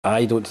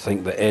I don't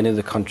think that any of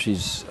the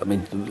countries, I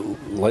mean,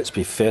 let's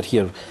be fair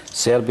here,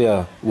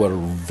 Serbia were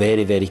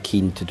very, very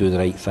keen to do the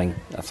right thing.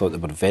 I thought they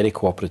were very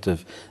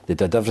cooperative. They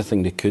did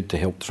everything they could to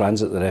help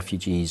transit the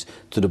refugees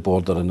to the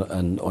border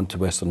and onto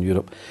Western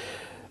Europe.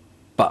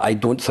 But I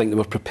don't think they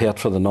were prepared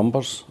for the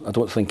numbers. I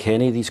don't think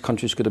any of these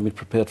countries could have been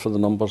prepared for the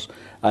numbers.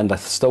 And I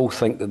still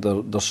think that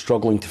they're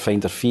struggling to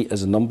find their feet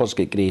as the numbers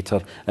get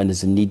greater and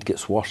as the need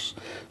gets worse.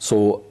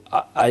 So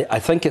I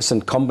think it's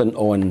incumbent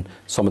on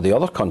some of the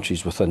other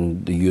countries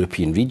within the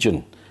European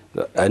region,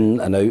 in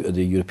and out of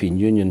the European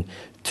Union,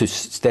 to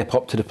step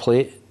up to the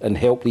plate and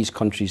help these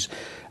countries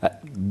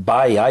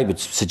I would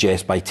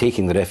suggest, by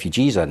taking the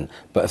refugees in.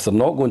 But if they're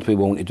not going to be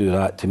willing to do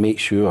that, to make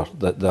sure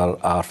that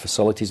there are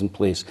facilities in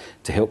place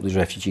to help these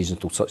refugees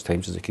until such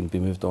times as they can be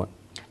moved on.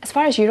 As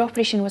far as your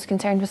operation was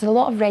concerned, was there a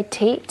lot of red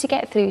tape to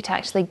get through to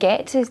actually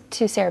get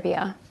to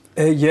Serbia?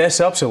 Yes,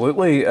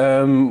 absolutely.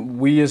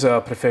 We as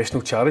a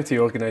professional charity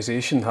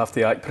organisation have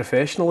to act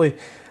professionally.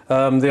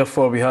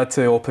 Therefore, we had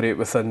to operate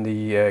within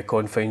the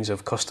confines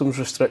of customs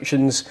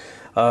restrictions.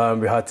 We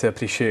had to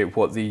appreciate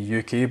what the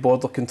UK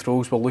border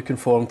controls were looking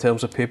for in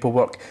terms of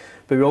paperwork.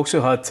 But we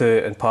also had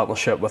to, in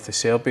partnership with the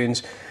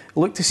Serbians,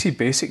 look to see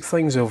basic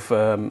things of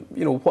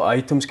what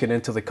items can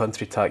enter the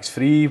country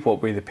tax-free,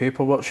 what way the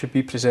paperwork should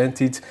be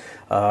presented,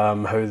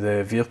 how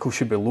the vehicle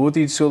should be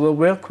loaded. So there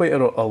were quite a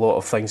lot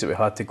of things that we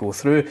had to go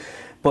through.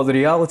 But the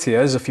reality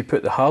is, if you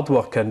put the hard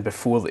work in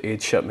before the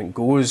aid shipment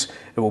goes,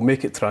 it will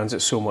make it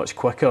transit so much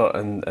quicker,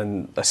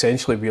 and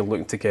essentially we're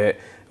looking to get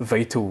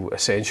vital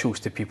essentials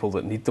to people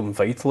that need them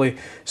vitally.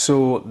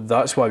 So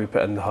that's why we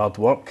put in the hard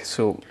work.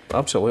 So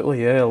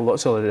absolutely, yeah,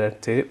 lots of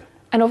red tape.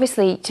 And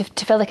obviously, to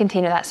fill a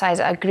container that size,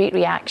 a great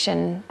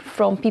reaction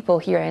from people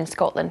here in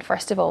Scotland,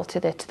 first of all, to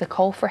the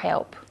call for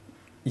help.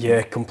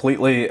 Yeah,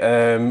 completely.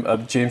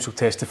 James will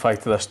testify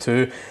to this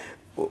too.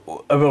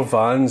 Our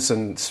vans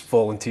and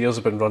volunteers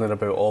have been running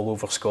about all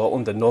over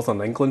Scotland and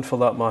Northern England, for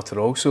that matter,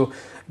 also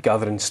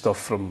gathering stuff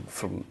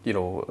from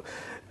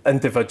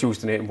individuals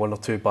donating 1 or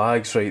 2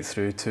 bags right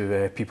through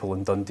to people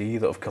in Dundee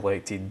that have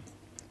collected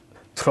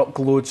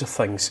truckloads of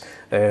things.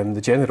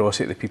 The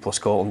generosity of the people of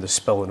Scotland is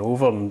spilling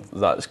over, and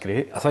that's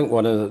great. I think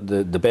one of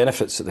the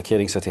benefits that the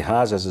Caring City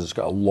has is it's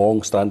got a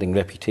long-standing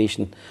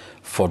reputation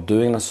for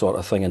doing this sort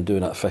of thing and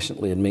doing it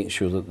efficiently and making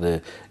sure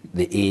that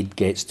the aid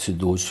gets to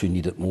those who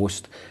need it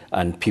most,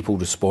 and people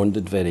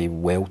responded very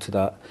well to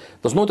that.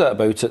 There's no doubt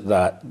about it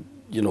that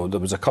there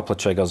was a couple of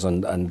triggers,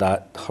 and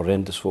that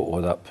horrendous photo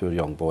of that poor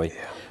young boy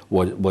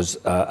was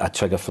a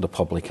trigger for the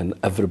public, and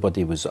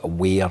everybody was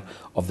aware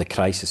of the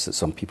crisis that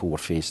some people were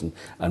facing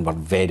and were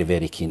very,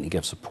 very keen to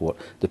give support.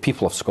 The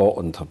people of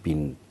Scotland have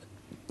been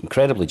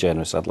incredibly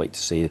generous. I'd like to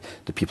say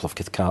the people of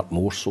Cathcart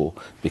more so,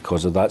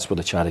 because that's where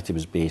the charity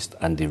was based,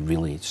 and they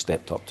really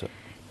stepped up to it.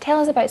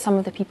 Tell us about some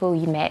of the people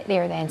you met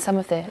there then, some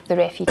of the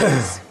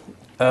refugees.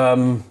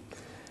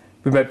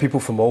 We met people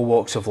from all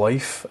walks of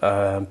life,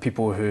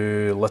 people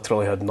who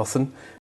literally had nothing.